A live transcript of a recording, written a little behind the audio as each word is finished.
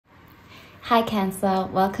Hi Cancer,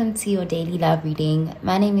 welcome to your daily love reading.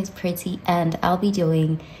 My name is Pretty and I'll be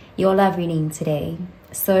doing your love reading today.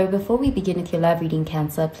 So before we begin with your love reading,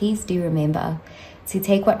 Cancer, please do remember to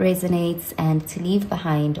take what resonates and to leave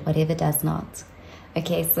behind whatever does not.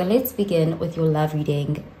 Okay, so let's begin with your love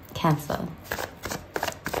reading, Cancer.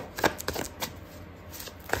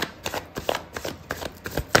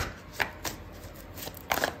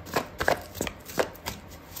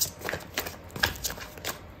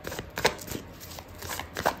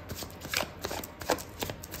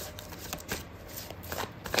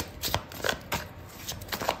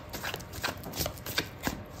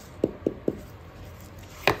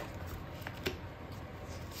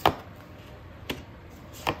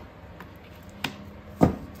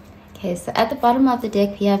 Okay, so at the bottom of the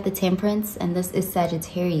deck, we have the Temperance, and this is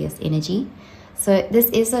Sagittarius energy. So this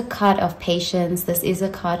is a card of patience. This is a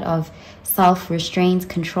card of self-restraint,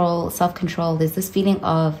 control, self-control. There's this feeling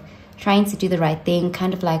of trying to do the right thing,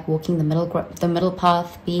 kind of like walking the middle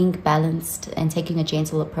path, being balanced and taking a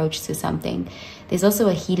gentle approach to something. There's also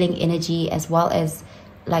a healing energy as well as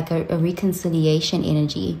like a reconciliation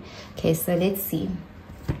energy. Okay, so let's see.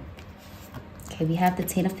 Okay, we have the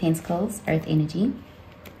Ten of Pentacles, Earth energy.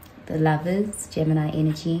 The Lovers, Gemini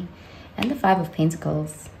energy, and the Five of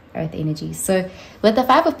Pentacles, Earth energy. So with the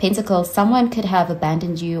Five of Pentacles, someone could have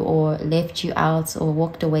abandoned you or left you out or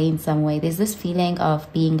walked away in some way. There's this feeling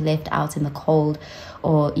of being left out in the cold,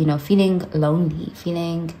 or, you know, feeling lonely,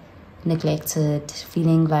 feeling neglected,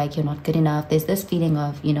 feeling like you're not good enough. There's this feeling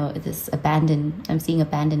of, you know, this I'm seeing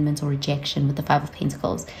abandonment or rejection with the Five of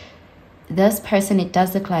Pentacles. This person, it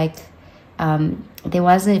does look like there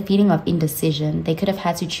was a feeling of indecision. They could have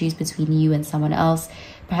had to choose between you and someone else.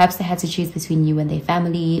 Perhaps they had to choose between you and their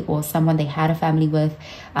family or someone they had a family with.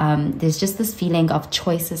 There's just this feeling of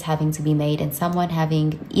choices having to be made and someone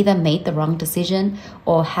having either made the wrong decision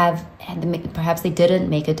or perhaps they didn't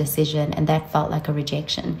make a decision, and that felt like a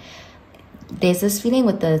rejection. There's this feeling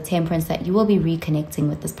with the Temperance that you will be reconnecting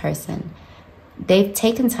with this person. They've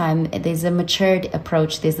taken time. There's a matured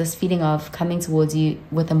approach. There's this feeling of coming towards you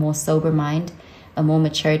with a more sober mind, a more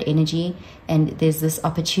matured energy, and there's this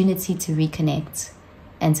opportunity to reconnect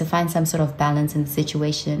and to find some sort of balance in the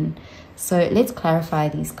situation. So let's clarify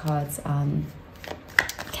these cards,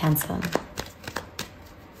 Cancer.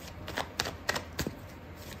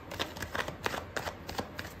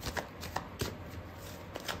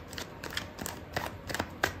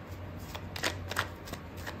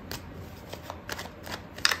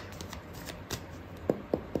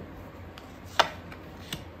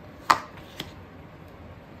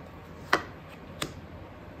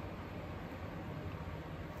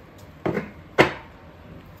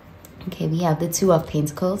 Okay, we have the Two of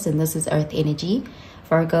Pentacles, and this is Earth energy,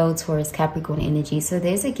 Virgo, Taurus, Capricorn energy. So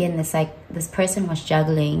there's again this, like, this person was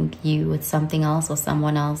juggling you with something else or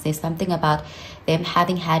someone else. There's something about them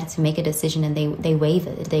having had to make a decision and they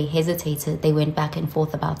wavered, they hesitated, they went back and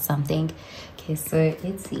forth about something. Okay, so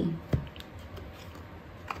let's see.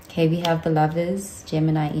 Okay, we have the Lovers,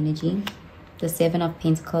 Gemini energy, the Seven of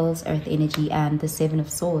Pentacles, Earth energy, and the Seven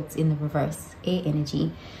of Swords in the reverse, air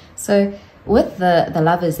energy. So with the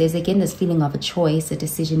Lovers, there's again this feeling of a choice, a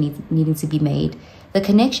decision needing to be made. The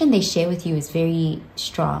connection they share with you is very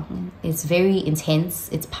strong. It's very intense.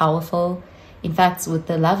 It's powerful. In fact, with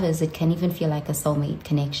the Lovers, it can even feel like a soulmate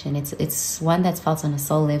connection. It's one that's felt on a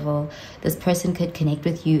soul level. This person could connect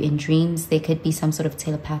with you in dreams. There could be some sort of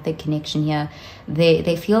telepathic connection here.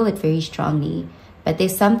 They feel it very strongly. But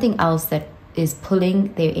there's something else that is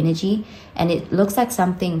pulling their energy, and it looks like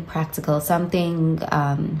something practical, something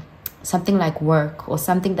like work or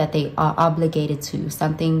something that they are obligated to,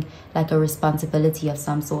 something like a responsibility of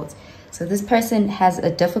some sort. So this person has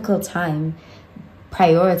a difficult time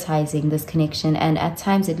prioritizing this connection, and at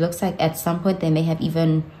times it looks like at some point they may have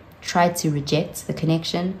even tried to reject the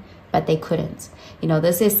connection, but they couldn't. You know,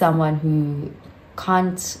 this is someone who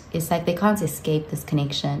it's like they can't escape this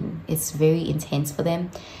connection. It's very intense for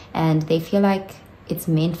them, and they feel like it's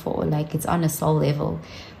meant for, like it's on a soul level.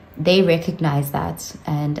 They recognize that.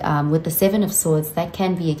 And with the Seven of Swords, that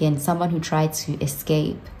can be, again, someone who tried to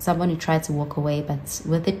escape, someone who tried to walk away, but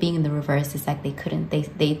with it being in the reverse, it's like they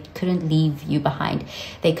couldn't leave you behind.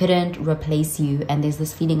 They couldn't replace you, and there's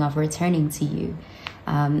this feeling of returning to you.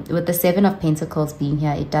 With the Seven of Pentacles being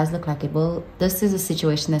here, it does look like this is a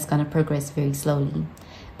situation that's going to progress very slowly.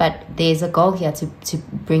 But there's a goal here to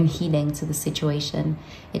bring healing to the situation.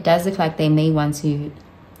 It does look like they may want to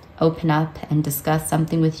open up and discuss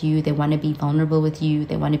something with you. They want to be vulnerable with you.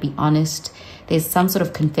 They want to be honest. There's some sort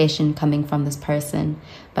of confession coming from this person.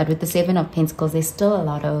 But with the Seven of Pentacles, there's still a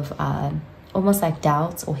lot of almost like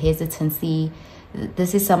doubt or hesitancy.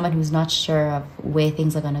 This is someone who's not sure of where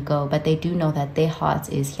things are going to go, but they do know that their heart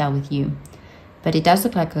is here with you. But it does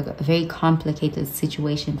look like a very complicated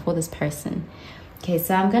situation for this person. Okay,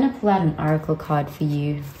 so I'm going to pull out an oracle card for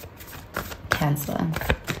you, Cancer.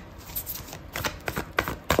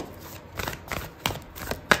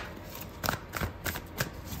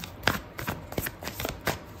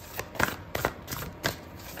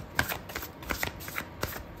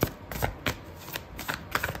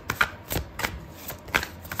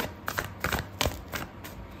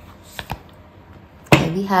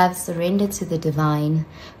 We have surrender to the divine,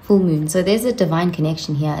 full moon. So there's a divine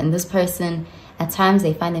connection here, and this person, at times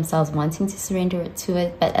they find themselves wanting to surrender to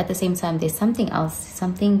it, but at the same time there's something else,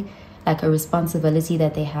 something like a responsibility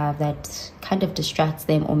that they have that kind of distracts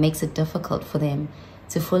them or makes it difficult for them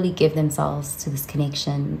to fully give themselves to this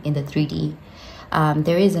connection in the 3D.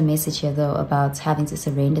 There is a message here though about having to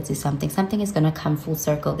surrender to something. Something is going to come full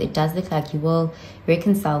circle. It does look like you will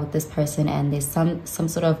reconcile with this person, and there's some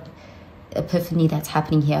sort of epiphany that's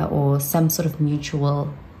happening here, or some sort of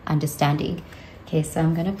mutual understanding. Okay, so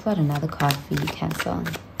I'm going to pull out another card for you, Cancer.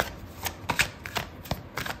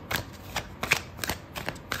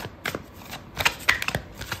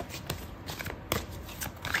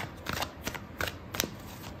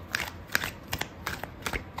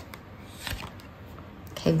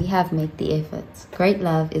 Okay, we have make the effort. Great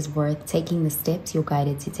love is worth taking the steps you're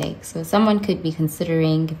guided to take. So someone could be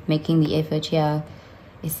considering making the effort here.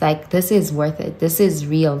 It's like, this is worth it. This is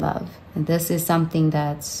real love. And this is something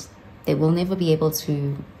that they will never be able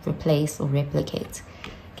to replace or replicate.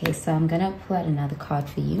 Okay, so I'm going to pull out another card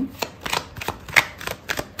for you.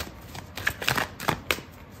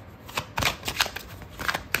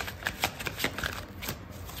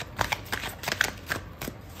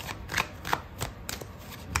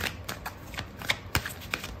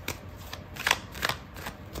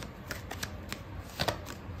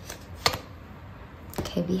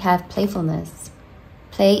 Okay, we have playfulness.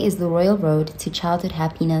 Play is the royal road to childhood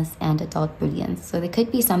happiness and adult brilliance. So there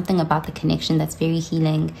could be something about the connection that's very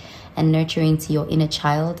healing and nurturing to your inner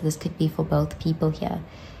child. This could be for both people here.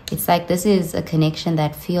 It's like this is a connection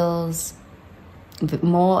that feels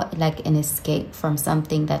more like an escape from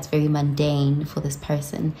something that's very mundane for this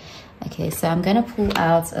person. Okay, so I'm going to pull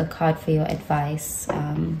out a card for your advice,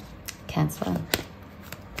 Cancer.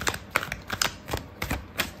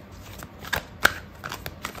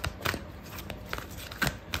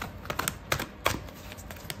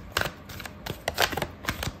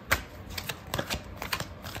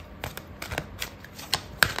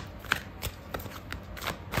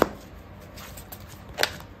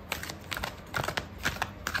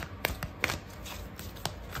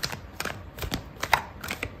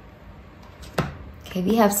 Okay,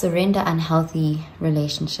 we have surrender unhealthy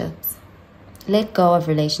relationships. Let go of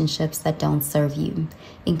relationships that don't serve you,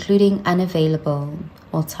 including unavailable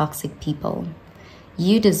or toxic people.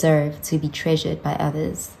 You deserve to be treasured by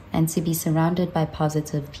others and to be surrounded by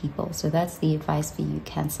positive people. So that's the advice for you,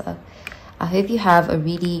 Cancer. I hope you have a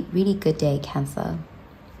really, really good day, Cancer.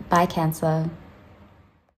 Bye, Cancer.